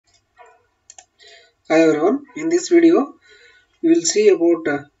Hi everyone, in this video we will see about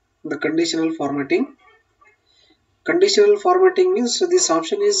the conditional formatting. Conditional formatting means this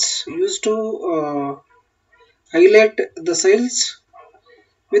option is used to highlight the cells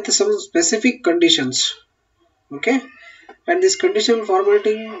with some specific conditions. Okay, and this conditional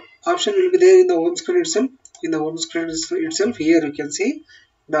formatting option will be there in the home screen itself. In the home screen itself, here you can see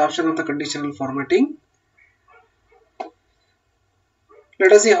the option of the conditional formatting.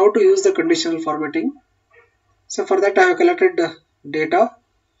 Let us see how to use the conditional formatting. So for that I have collected data,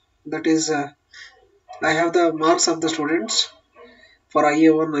 that is I have the marks of the students for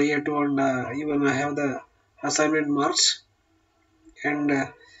IA1, IA2 and even I have the assignment marks, and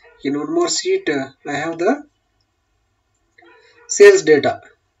in one more sheet I have the sales data.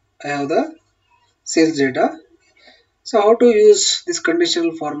 I have the sales data. So how to use this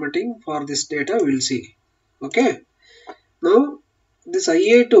conditional formatting for this data we will see. Okay. Now this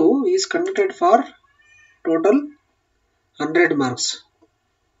IA2 is conducted for total 100 marks.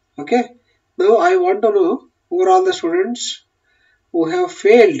 Okay. Now I want to know who are all the students who have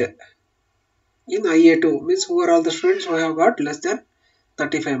failed in IA2, means who are all the students who have got less than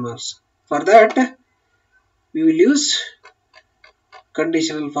 35 marks. For that we will use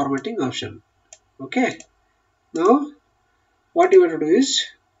conditional formatting option. Okay. Now what you have to do is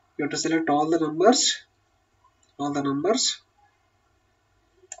you have to select all the numbers.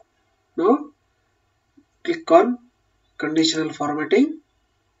 Now click on conditional formatting.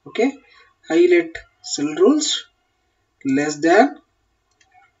 Okay. Highlight cell rules less than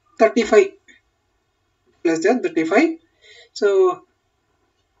 35. Less than 35. So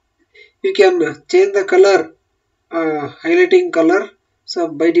you can change the color, highlighting color. So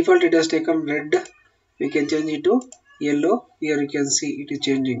by default it has taken red. We can change it to yellow. Here you can see it is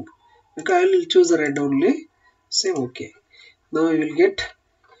changing. Okay, I will choose the red only. Say OK. Now you will get,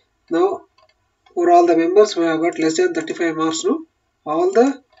 now for all the members who have got less than 35 marks, no, all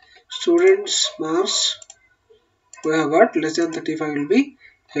the students marks who have got less than 35 will be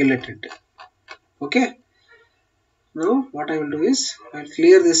highlighted. Okay. Now what I will do is I will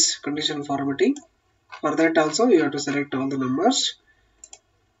clear this conditional formatting. For that also you have to select all the numbers.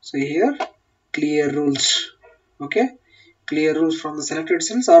 So here clear rules. Okay, clear rules from the selected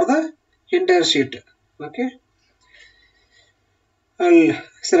cells or the entire sheet. Okay, I'll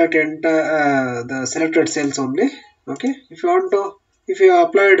select the selected cells only. Okay, if you want to, if you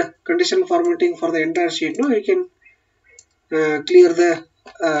applied conditional formatting for the entire sheet, no, you can clear the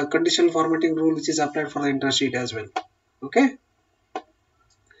conditional formatting rule which is applied for the entire sheet as well. Okay,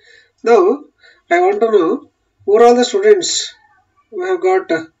 now I want to know who are all the students who have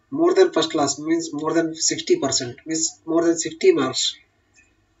got more than first class, means more than 60%, means more than 60 marks.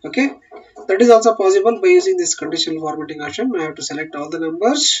 Okay, that is also possible by using this conditional formatting option. I have to select all the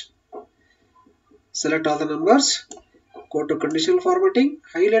numbers, go to conditional formatting,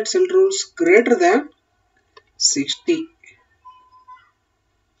 highlight cell rules greater than 60,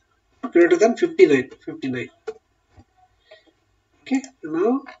 greater than 59. Okay,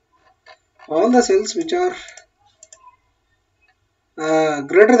 now all the cells which are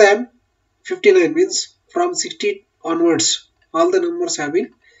greater than 59, means from 60 onwards, all the numbers have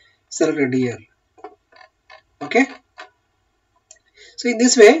been selected here. Okay, so in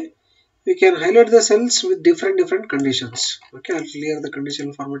this way we can highlight the cells with different conditions. Okay, I'll clear the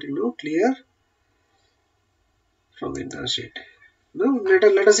conditional formatting now. Clear from the entire sheet. Now let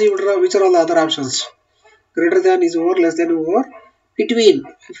us see which are all the other options. Greater than is over, less than over, between.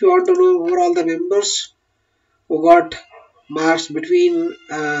 If you want to know who are all the members who got marks between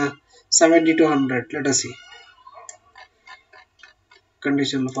 70 to 100, let us see.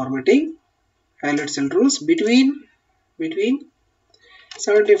 Conditional formatting, highlight cell rules between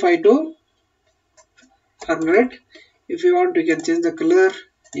 75 to 100. If you want, you can change the color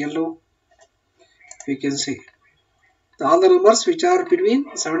yellow. You can see all the numbers which are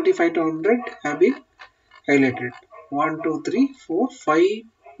between 75 to 100 have been highlighted. 1, 2, 3, 4, 5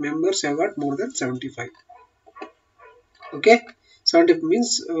 members have got more than 75. Okay, 70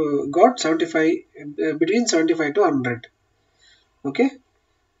 means got 75 between 75 to 100. Okay,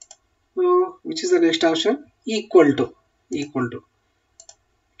 now which is the next option? Equal to.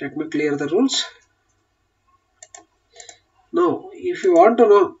 Let me clear the rules. Now if you want to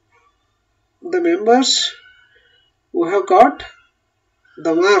know the members who have got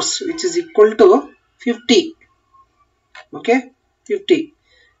the marks which is equal to 50. Okay, 50.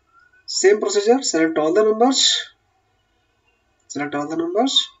 Same procedure, select all the numbers,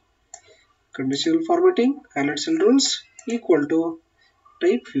 conditional formatting, highlight cell rules, equal to,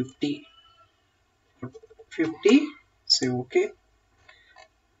 type 50, say OK.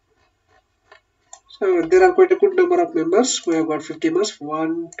 There are quite a good number of members. We have got 50 members.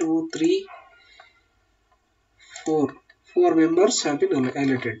 1, 2, 3, 4. 4 members have been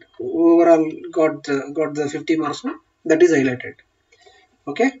highlighted. Overall got the 50 marks. That is highlighted.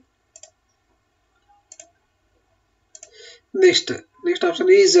 Okay. Next option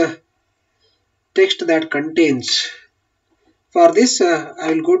is text that contains. For this,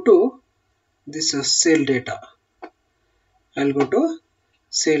 I will go to this cell data. I will go to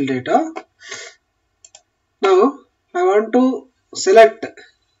cell data. Now I want to select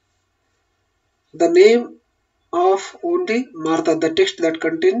the name of only Martha, the text that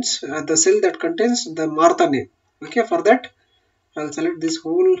contains the cell that contains the Martha name. Okay, for that I will select this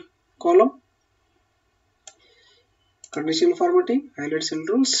whole column. Conditional formatting, highlight cell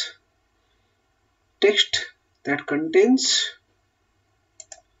rules, text that contains,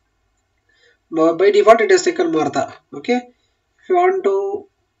 by default it has taken Martha. Okay, if you want to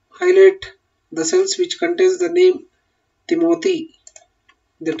highlight the cells which contains the name Timothy,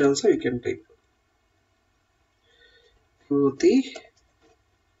 that also you can type Timothy.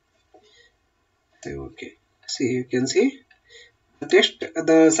 Okay, see, you can see the text,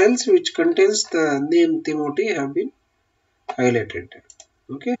 the cells which contains the name Timothy have been highlighted.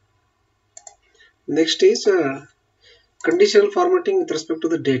 Okay, next is conditional formatting with respect to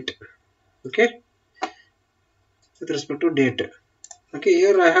the date. Okay, with respect to date. Okay,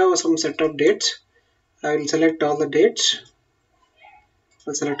 here I have some set of dates. I will select all the dates.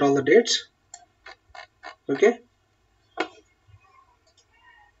 I'll select all the dates. Okay,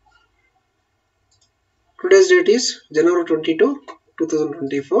 today's date is January 22,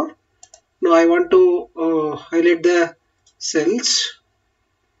 2024. Now I want to highlight the cells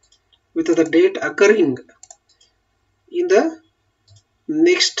with the date occurring in the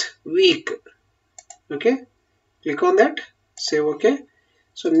next week. Okay, click on that, save. Okay,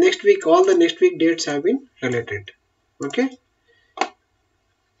 so next week, all the next week dates have been highlighted. Okay,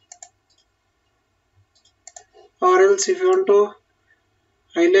 or else if you want to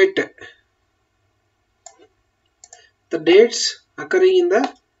highlight the dates occurring in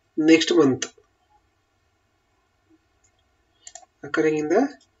the next month,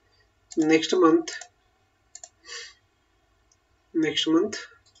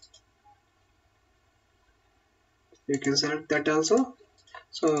 you can select that also.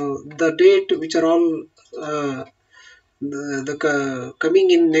 So the date which are all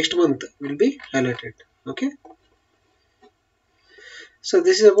coming in next month will be highlighted. Okay, so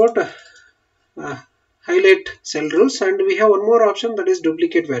this is about highlight cell rules, and we have one more option, that is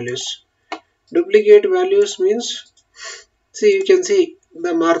duplicate values. Duplicate values means, see, you can see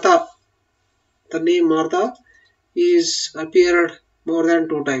the Martha, the name Martha is appeared more than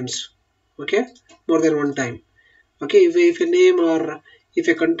 2 times. Okay, more than 1 time. Okay, if a name or if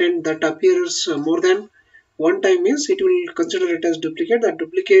a content that appears more than 1 time means it will consider it as duplicate. That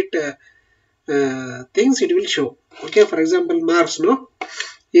duplicate things it will show. Okay, for example, marks. No,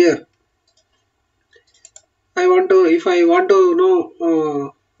 here if I want to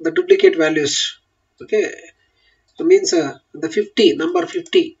know the duplicate values. Okay, it means the 50, number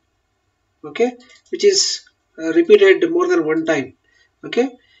 50. Okay, which is repeated more than 1 time.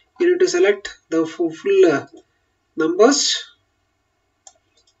 Okay, you need to select the full numbers,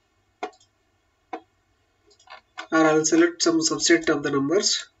 or I will select some subset of the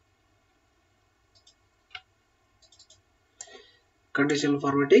numbers. Conditional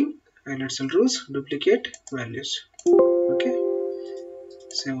formatting, highlight cell rules, duplicate values. Okay,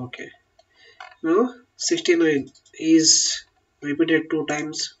 save. Okay, now 69 is repeated 2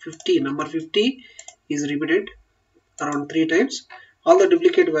 times. 50, number 50 is repeated around 3 times. All the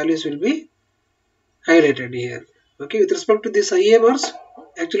duplicate values will be highlighted here. Okay, with respect to this IMRs,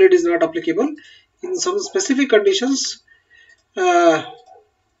 actually it is not applicable. In some specific conditions, if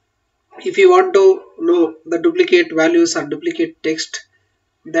you want to know the duplicate values or duplicate text,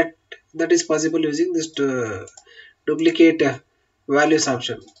 that is possible using this duplicate values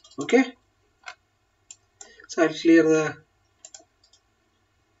option. Okay, so I'll clear the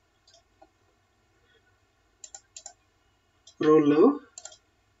role now.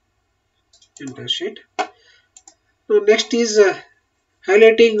 Enter sheet. Now next is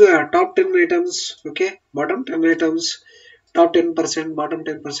highlighting top 10 items. Okay, bottom 10 items, top 10%, bottom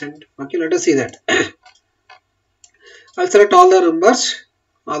 10%. Okay, let us see that. I'll select all the numbers,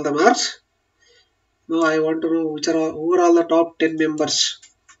 all the marks. Now I want to know who are all the top 10 members.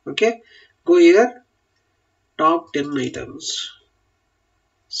 Okay, go here, top 10 items.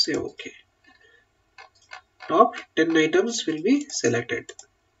 Say okay. Top 10 items will be selected.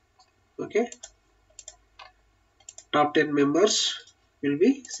 Okay, top 10 members will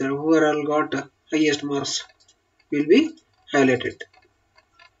be, so who are all got highest marks will be highlighted.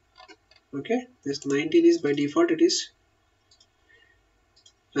 Okay, this 19 is by default, it is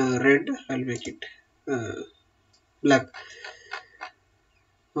red. I'll make it black.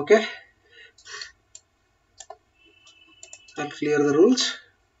 Okay, I'll clear the rules.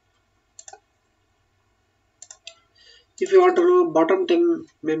 If you want to know bottom 10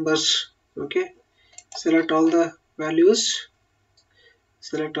 members, okay, select all the values.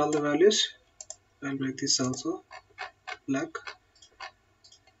 Select all the values. I'll make this also black.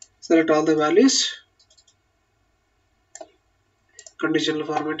 Select all the values. Conditional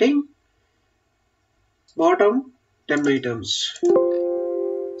formatting. Bottom 10 items.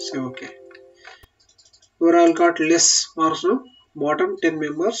 Say okay. Overall got less marks now. Bottom 10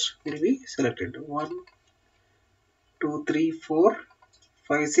 members will be selected. 1, 2, 3, 4,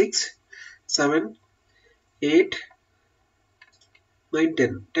 5, 6, 7, 8, 9,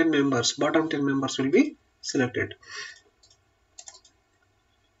 10. 10 members. Bottom 10 members will be selected.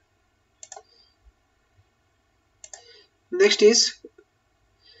 Next is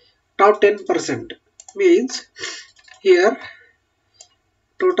top 10%. Means here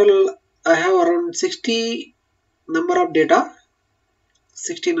total I have around 60 number of data.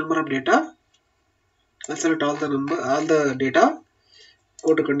 60 number of data. I'll select all the data.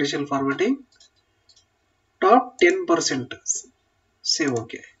 Go to conditional formatting. Top 10%. Say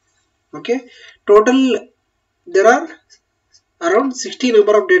okay. Okay. Total there are around 60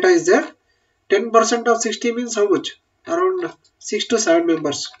 number of data is there. 10% of 60 means how much? Around 6 to 7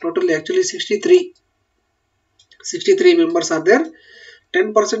 members. Totally actually 63. 63 members are there.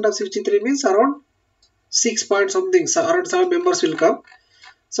 10% of 63 means around 6 point something. So around 7 members will come.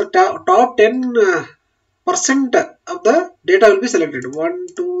 So top 10% of the data will be selected. 1,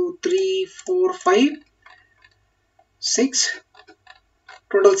 2, 3, 4, 5, 6.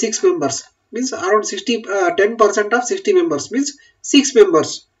 Total 6 members. Means around 60. 10% of 60 members means 6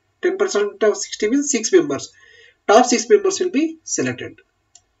 members. 10% of 60 means 6 members. Top 6 members will be selected.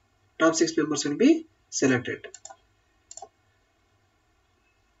 Top 6 members will be selected.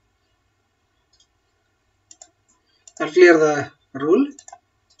 I'll clear the rule.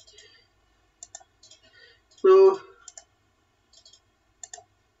 Now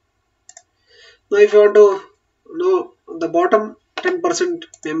if you want to know the bottom 10%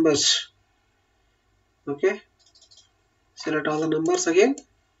 members, okay, select all the numbers again.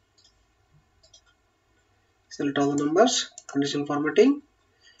 Select all the numbers, conditional formatting,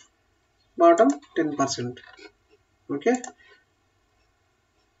 bottom 10%, okay,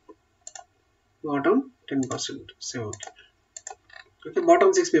 bottom 10%, say okay. Okay,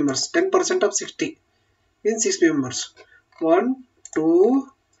 bottom 6 members, 10% of 60 means 6 members. 1, 2,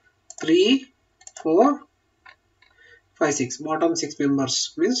 3, 4, 5, 6. Bottom 6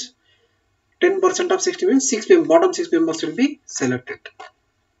 members means 10% of 60 means 6 members. Bottom 6 members will be selected.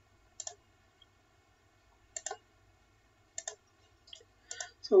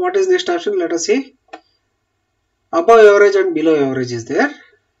 So what is next option? Let us see. Above average and below average is there.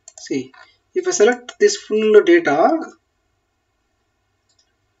 See, if I select this full data,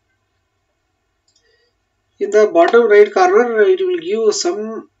 in the bottom right corner it will give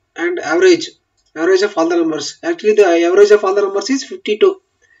sum and average of all the numbers. Actually the average of all the numbers is 52.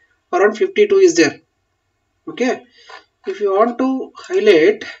 Around 52 is there. Okay. If you want to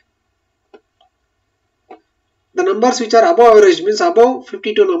highlight the numbers which are above average, means above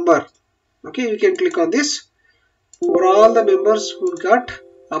 52 number, okay, you can click on this. For all the members who got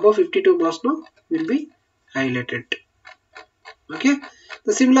above 52 marks now will be highlighted. Okay.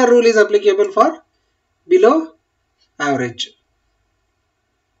 The similar rule is applicable for below average.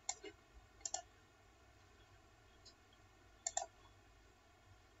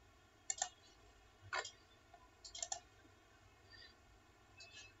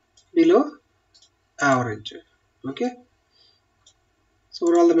 Below average. Okay. So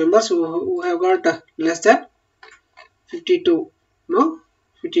for all the members who have got less than 52, no,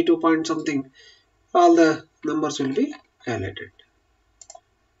 52 point something, all the numbers will be highlighted.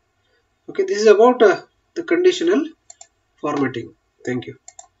 Okay, this is about the conditional formatting. Thank you.